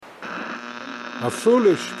A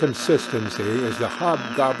foolish consistency is the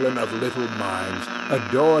hobgoblin of little minds,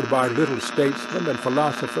 adored by little statesmen and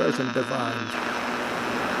philosophers and divines.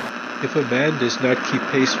 If a man does not keep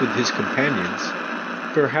pace with his companions,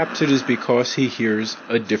 perhaps it is because he hears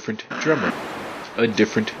a different drummer. A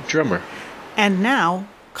different drummer. And now,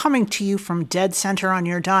 coming to you from dead center on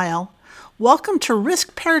your dial, welcome to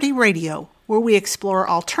Risk Parity Radio, where we explore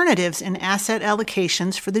alternatives in asset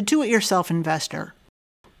allocations for the do-it-yourself investor.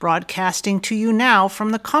 Broadcasting to you now from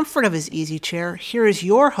the comfort of his easy chair, here is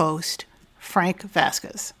your host, Frank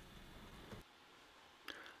Vasquez.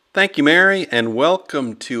 Thank you, Mary, and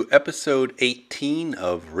welcome to episode 18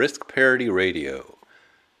 of Risk Parity Radio.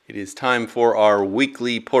 It is time for our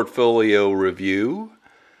weekly portfolio review,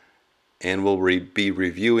 and we'll be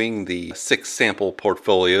reviewing the 6 sample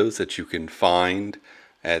portfolios that you can find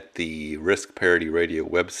at the Risk Parity Radio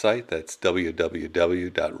website. That's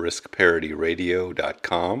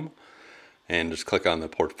www.riskparityradio.com. And just click on the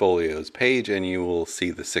portfolios page and you will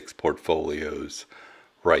see the 6 portfolios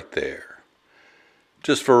right there.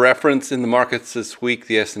 Just for reference, in the markets this week,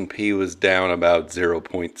 the S&P was down about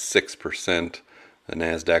 0.6%. The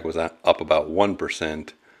NASDAQ was up about 1%.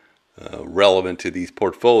 Relevant to these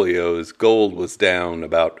portfolios, gold was down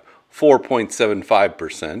about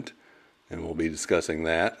 4.75%. And we'll be discussing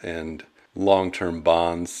that. And long-term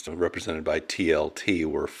bonds, represented by TLT,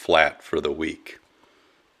 were flat for the week.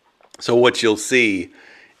 So what you'll see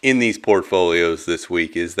in these portfolios this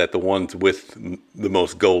week is that the ones with the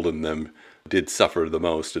most gold in them did suffer the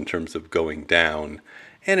most in terms of going down.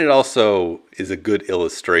 And it also is a good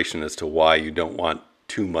illustration as to why you don't want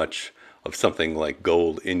too much of something like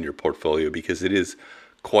gold in your portfolio, because it is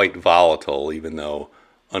quite volatile, even though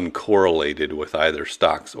uncorrelated with either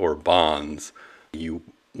stocks or bonds. You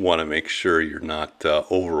want to make sure you're not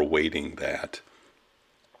overweighting that.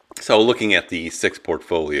 So looking at the 6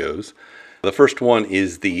 portfolios, the first one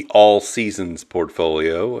is the All Seasons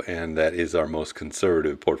portfolio, and that is our most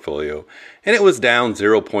conservative portfolio. And it was down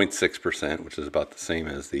 0.6%, which is about the same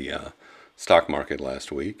as the stock market last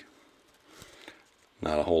week.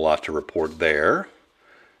 Not a whole lot to report there.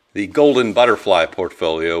 The Golden Butterfly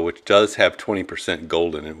portfolio, which does have 20%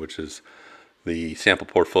 gold in it, which is the sample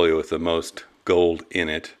portfolio with the most gold in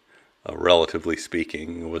it, relatively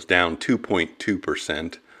speaking, was down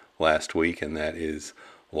 2.2% last week, and that is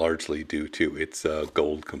largely due to its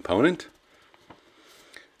gold component.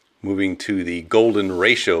 Moving to the Golden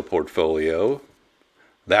Ratio portfolio,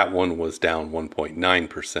 that one was down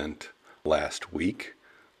 1.9% last week.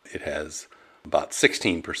 It has about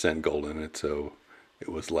 16% gold in it, so it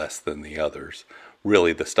was less than the others.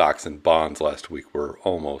 Really, the stocks and bonds last week were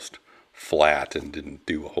almost flat and didn't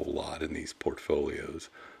do a whole lot in these portfolios.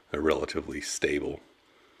 They're relatively stable.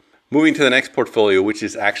 Moving to the next portfolio, which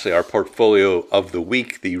is actually our portfolio of the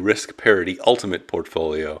week, the Risk Parity Ultimate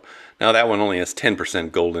portfolio. Now that one only has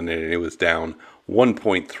 10% gold in it, and it was down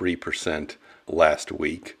 1.3% last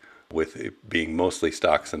week, with it being mostly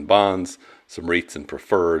stocks and bonds, some REITs and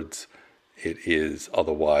preferreds. It is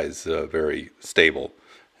otherwise very stable,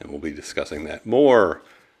 and we'll be discussing that more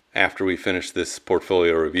after we finish this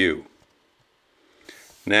portfolio review.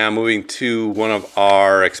 Now moving to one of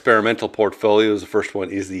our experimental portfolios. The first one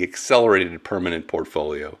is the Accelerated Permanent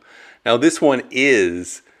portfolio. Now this one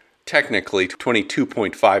is technically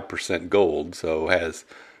 22.5% gold, so has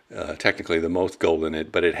technically the most gold in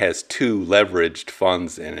it, but it has 2 leveraged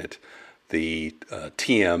funds in it. The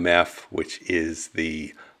TMF, which is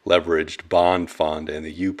the leveraged bond fund, and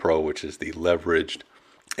the UPRO, which is the leveraged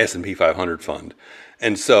S&P 500 fund.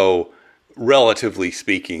 And so, relatively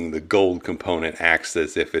speaking, the gold component acts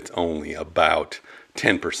as if it's only about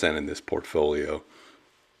 10% in this portfolio.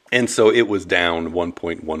 And so it was down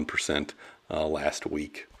 1.1% last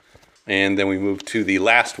week. And then we move to the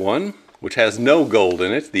last one, which has no gold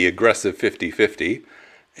in it, the Aggressive 50/50.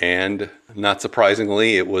 And not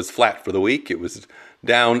surprisingly, it was flat for the week. It was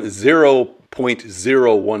down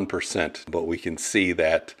 0.01%, but we can see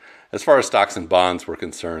that as far as stocks and bonds were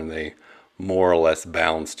concerned, they more or less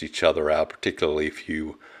balanced each other out, particularly if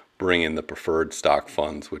you bring in the preferred stock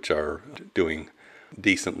funds, which are doing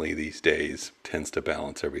decently these days, tends to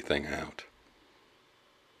balance everything out.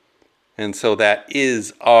 And so that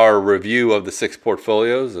is our review of the 6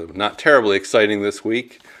 portfolios. Not terribly exciting this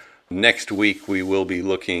week. Next week we will be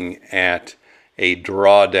looking at a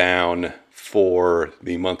drawdown for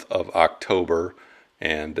the month of October,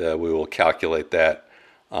 and we will calculate that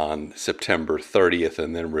on September 30th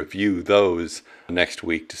and then review those next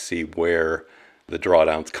week to see where the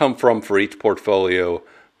drawdowns come from for each portfolio.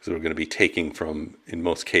 So we're going to be taking from, in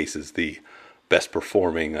most cases, the best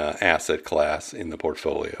performing asset class in the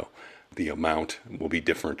portfolio. The amount will be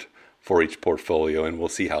different for each portfolio, and we'll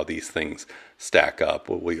see how these things stack up.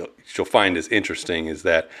 What you'll find is interesting is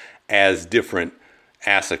that as different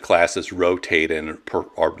asset classes rotate and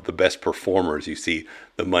are the best performers, you see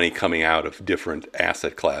the money coming out of different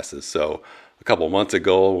asset classes. So a couple of months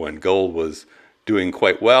ago, when gold was doing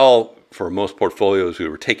quite well, for most portfolios we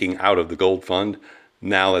were taking out of the gold fund.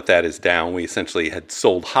 Now that is down, we essentially had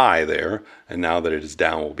sold high there, and now that it is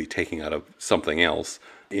down, we'll be taking out of something else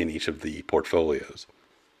in each of the portfolios.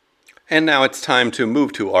 And now it's time to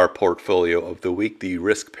move to our portfolio of the week, the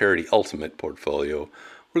Risk Parity Ultimate portfolio.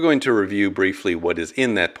 We're going to review briefly what is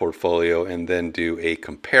in that portfolio and then do a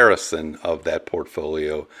comparison of that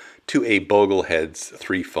portfolio to a Bogleheads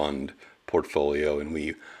 3-fund portfolio. And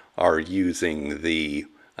we are using the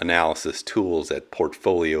analysis tools at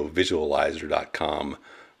portfoliovisualizer.com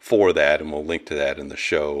for that, and we'll link to that in the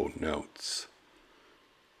show notes.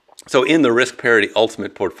 So in the Risk Parity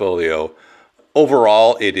Ultimate portfolio,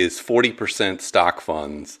 overall it is 40% stock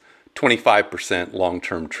funds, 25%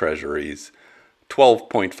 long-term treasuries,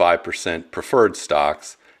 12.5% preferred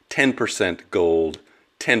stocks, 10% gold,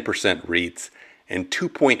 10% REITs, and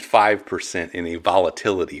 2.5% in a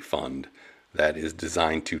volatility fund that is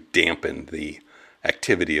designed to dampen the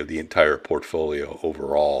activity of the entire portfolio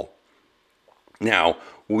overall. Now,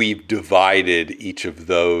 we've divided each of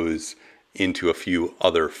those into a few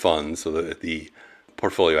other funds so that the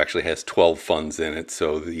portfolio actually has 12 funds in it.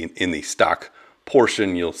 So in the stock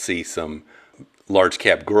portion, you'll see some large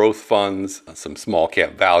cap growth funds, some small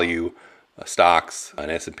cap value stocks, an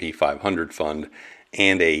S&P 500 fund,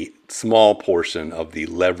 and a small portion of the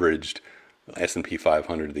leveraged S&P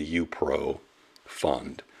 500, the UPRO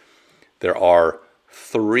fund. There are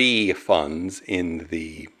 3 funds in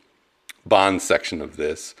the bond section of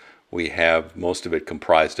this. We have most of it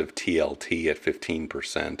comprised of TLT at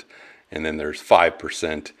 15%, and then there's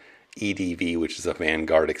 5% EDV, which is a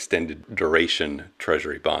Vanguard Extended Duration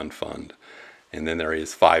Treasury Bond Fund. And then there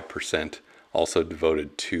is 5% also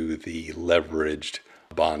devoted to the leveraged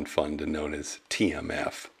bond fund known as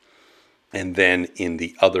TMF. And then in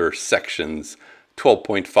the other sections,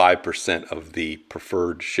 12.5% of the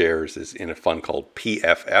preferred shares is in a fund called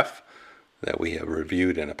PFF that we have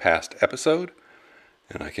reviewed in a past episode,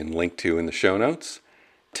 and I can link to in the show notes.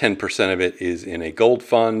 10% of it is in a gold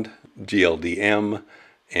fund, GLDM,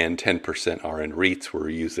 and 10% are in REITs. We're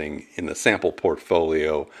using in the sample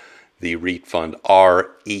portfolio the REIT fund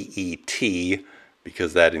REET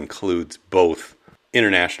because that includes both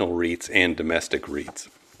international REITs and domestic REITs.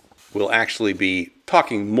 We'll actually be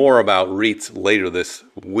talking more about REITs later this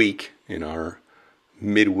week in our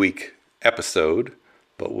midweek episode,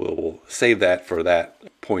 but we'll save that for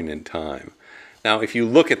that point in time. Now, if you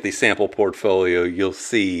look at the sample portfolio, you'll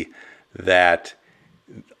see that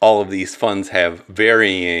all of these funds have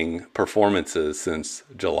varying performances since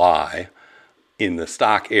July. In the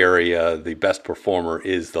stock area, the best performer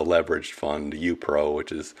is the leveraged fund, UPRO,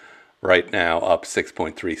 which is right now up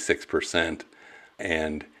 6.36%.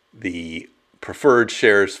 And the preferred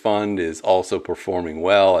shares fund is also performing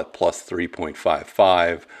well at plus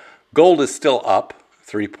 3.55. Gold is still up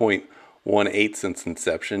 3.18 since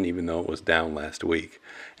inception, even though it was down last week.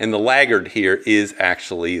 And the laggard here is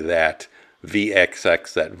actually that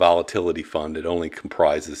VXX, that volatility fund. It only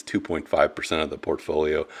comprises 2.5% of the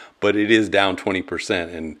portfolio, but it is down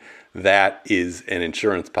 20%, and that is an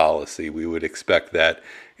insurance policy. We would expect that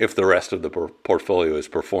if the rest of the portfolio is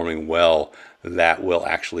performing well, that will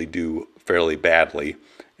actually do fairly badly,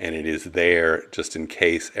 and it is there just in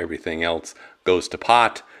case everything else goes to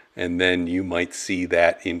pot, and then you might see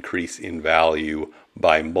that increase in value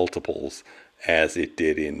by multiples as it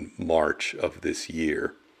did in March of this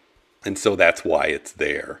year. And so that's why it's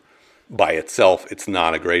there. By itself, it's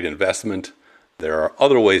not a great investment. There are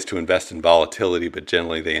other ways to invest in volatility, but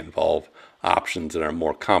generally they involve options that are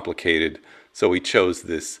more complicated. So we chose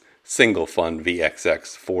this single fund,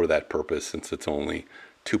 VXX, for that purpose, since it's only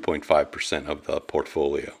 2.5% of the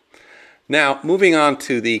portfolio. Now, moving on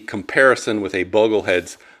to the comparison with a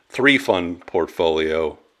Bogleheads 3-fund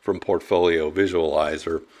portfolio from Portfolio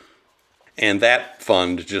Visualizer. And that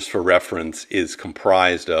fund, just for reference, is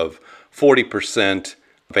comprised of 40%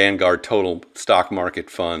 Vanguard Total Stock Market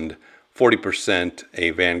Fund, 40%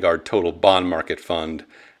 a Vanguard Total Bond Market Fund,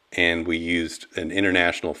 and we used an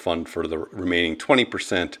international fund for the remaining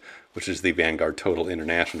 20%, which is the Vanguard Total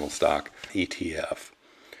International Stock ETF.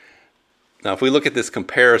 Now, if we look at this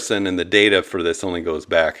comparison, and the data for this only goes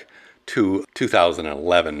back to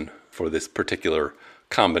 2011 for this particular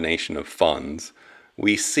combination of funds,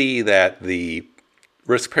 we see that the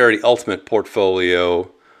Risk Parity Ultimate portfolio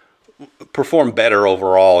performed better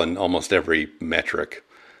overall in almost every metric.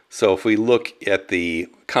 So if we look at the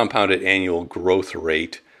compounded annual growth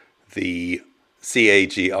rate, the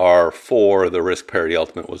CAGR for the risk parity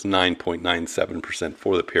ultimate was 9.97%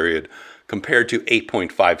 for the period, compared to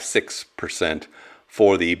 8.56%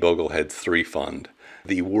 for the Bogleheads 3 fund.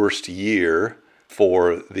 The worst year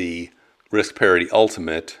for the risk parity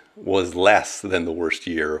ultimate was less than the worst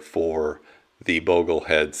year for the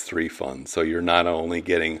Bogleheads 3 fund. So you're not only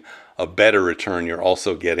getting a better return, you're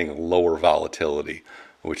also getting lower volatility,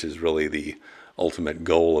 which is really the ultimate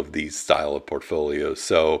goal of these style of portfolios.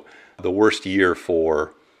 So the worst year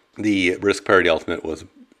for the risk parity ultimate was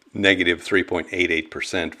negative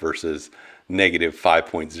 3.88% versus negative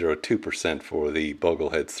 5.02% for the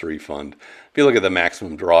Bogleheads 3 fund. If you look at the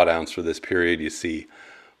maximum drawdowns for this period, you see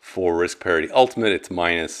for risk parity ultimate, it's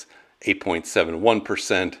minus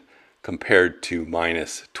 8.71% compared to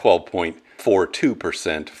minus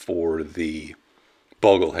 12.42% for the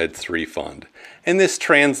Bogleheads 3 fund. And this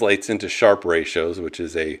translates into Sharpe ratios, which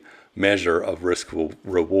is a measure of risk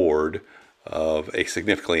reward of a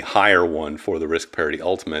significantly higher one for the risk parity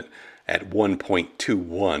ultimate at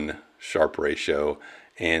 1.21 Sharpe ratio,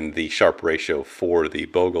 and the Sharpe ratio for the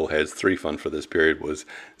Bogleheads 3 fund for this period was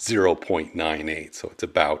 0.98. So it's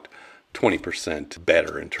about 20%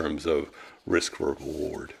 better in terms of risk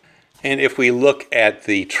reward. And if we look at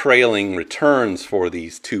the trailing returns for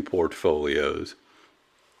these two portfolios,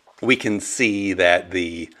 we can see that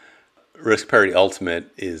the risk parity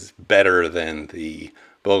ultimate is better than the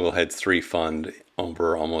Bogleheads 3 fund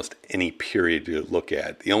over almost any period you look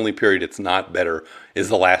at. The only period it's not better is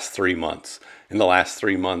the last 3 months. In the last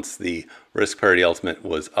 3 months, the risk parity ultimate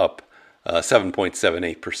was up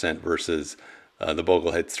 7.78% versus the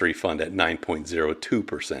Bogleheads 3 fund at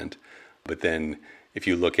 9.02%. But then if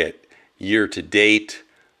you look at year to date,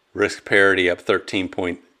 risk parity up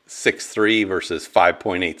 13.63 versus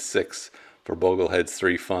 5.86 for Bogleheads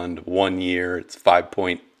 3 fund. 1 year, it's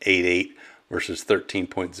 5.88 versus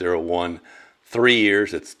 13.01. 3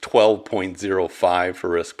 years, it's 12.05 for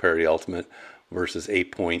risk parity ultimate versus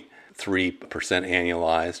 8.3%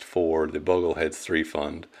 annualized for the Bogleheads 3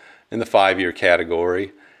 fund. In the 5-year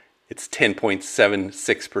category, it's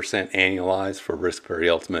 10.76% annualized for risk parity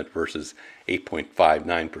ultimate versus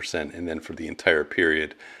 8.59%. And then for the entire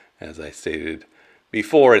period, as I stated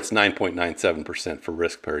before, it's 9.97% for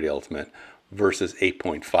risk parity ultimate versus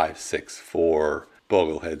 8.56 for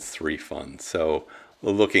Bogleheads 3 fund. So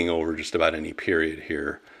looking over just about any period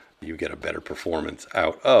here, you get a better performance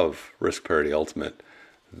out of risk parity ultimate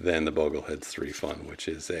than the Bogleheads 3 fund, which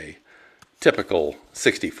is a typical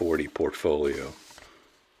 60-40 portfolio.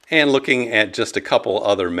 And looking at just a couple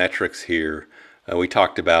other metrics here, we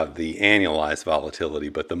talked about the annualized volatility,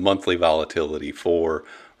 but the monthly volatility for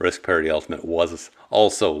risk parity ultimate was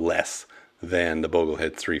also less than the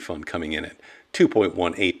Bogleheads 3 fund, coming in at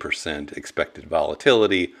 2.18% expected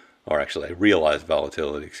volatility, or actually realized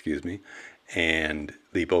volatility, and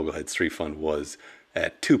the Bogleheads 3 fund was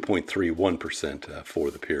at 2.31%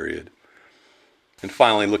 for the period. And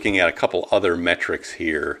finally, looking at a couple other metrics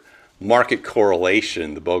here, market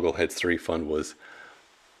correlation, the Bogleheads 3 fund was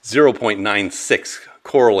 0.96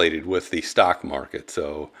 correlated with the stock market.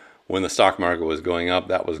 So when the stock market was going up,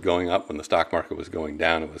 that was going up. When the stock market was going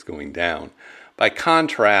down, it was going down. By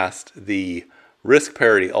contrast, the risk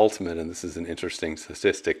parity ultimate, and this is an interesting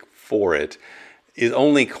statistic for it, is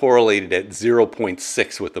only correlated at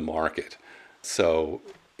 0.6 with the market. So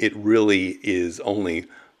it really is only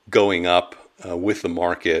going up with the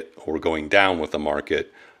market or going down with the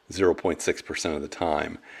market 0.6% of the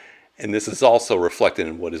time. And this is also reflected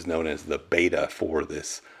in what is known as the beta for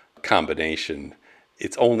this combination.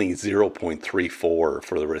 It's only 0.34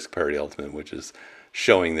 for the risk parity ultimate, which is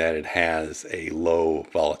showing that it has a low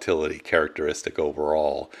volatility characteristic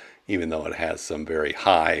overall, even though it has some very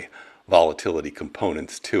high volatility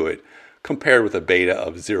components to it, compared with a beta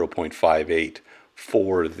of 0.58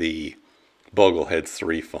 for the Bogleheads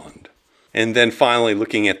 3 fund. And then finally,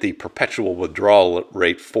 looking at the perpetual withdrawal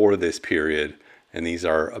rate for this period, and these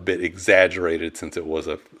are a bit exaggerated since it was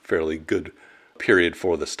a fairly good period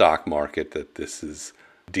for the stock market that this is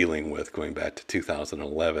dealing with going back to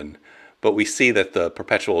 2011. But we see that the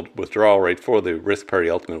perpetual withdrawal rate for the risk parity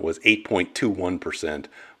ultimate was 8.21%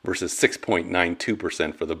 versus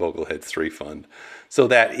 6.92% for the Bogleheads 3 fund. So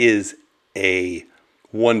that is a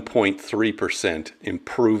 1.3%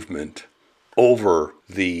 improvement over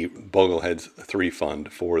the Bogleheads 3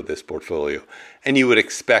 fund for this portfolio. And you would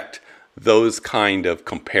expect those kind of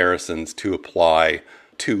comparisons to apply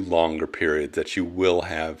to longer periods, that you will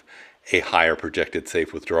have a higher projected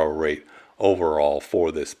safe withdrawal rate overall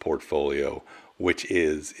for this portfolio, which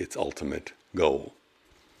is its ultimate goal.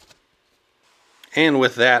 And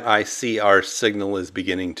with that, I see our signal is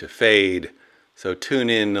beginning to fade. So tune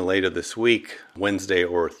in later this week, Wednesday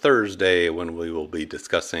or Thursday, when we will be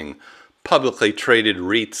discussing publicly traded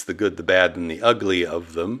REITs, the good, the bad, and the ugly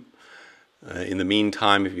of them. In the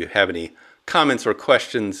meantime, if you have any comments or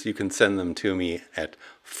questions, you can send them to me at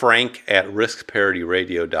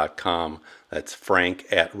frank@riskparityradio.com. That's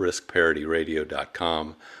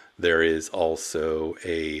frank@riskparityradio.com. There is also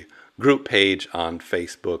a group page on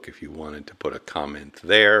Facebook if you wanted to put a comment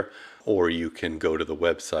there, or you can go to the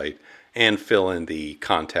website and fill in the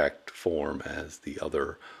contact form as the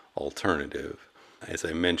other alternative. As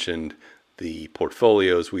I mentioned, the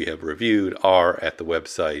portfolios we have reviewed are at the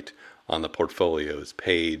website on the portfolios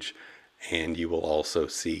page, and you will also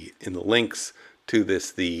see in the links to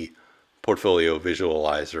this the portfolio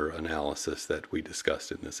visualizer analysis that we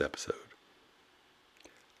discussed in this episode.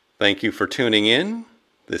 Thank you for tuning in.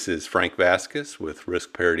 This is Frank Vasquez with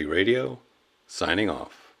Risk Parity Radio, signing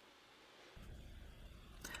off.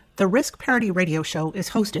 The Risk Parity Radio Show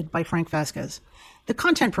is hosted by Frank Vasquez. The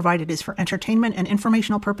content provided is for entertainment and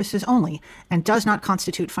informational purposes only and does not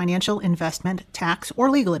constitute financial, investment, tax, or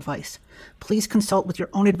legal advice. Please consult with your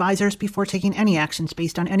own advisors before taking any actions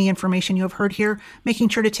based on any information you have heard here, making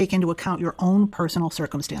sure to take into account your own personal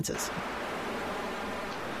circumstances.